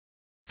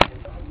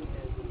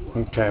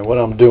Okay, what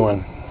I'm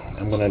doing,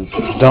 I'm gonna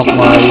dump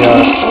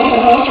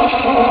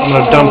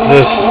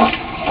this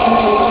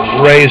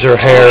razor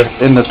hair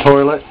in the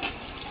toilet,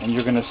 and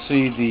you're gonna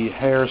see the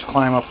hairs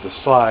climb up the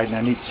side, and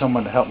I need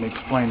someone to help me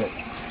explain it.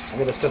 I'm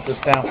gonna set this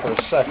down for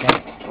a second.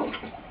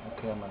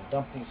 Okay, I'm gonna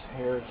dump these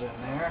hairs in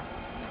there.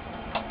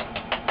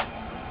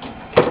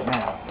 Okay,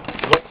 now,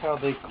 look how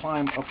they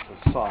climb up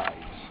the sides.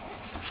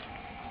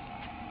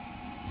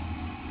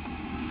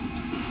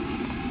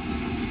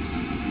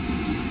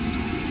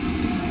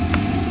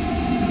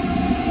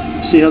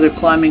 See how they're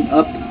climbing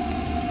up? See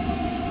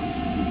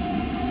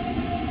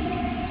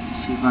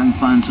if I can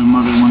find some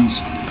other ones.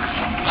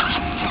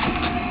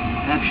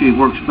 Actually, it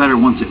works better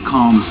once it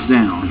calms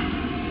down.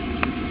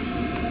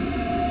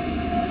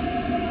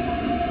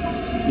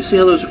 You see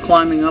how those are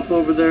climbing up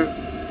over there?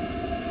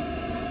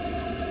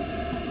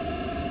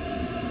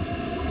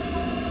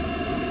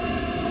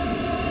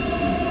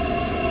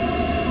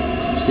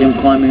 See them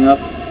climbing up?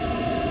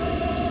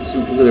 See,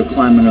 look at they're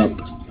climbing up.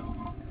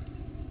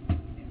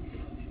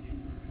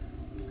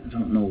 I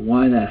don't know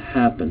why that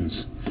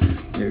happens.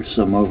 There's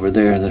some over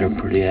there that are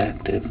pretty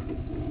active.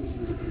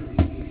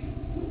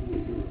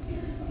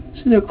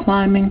 See, they're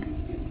climbing.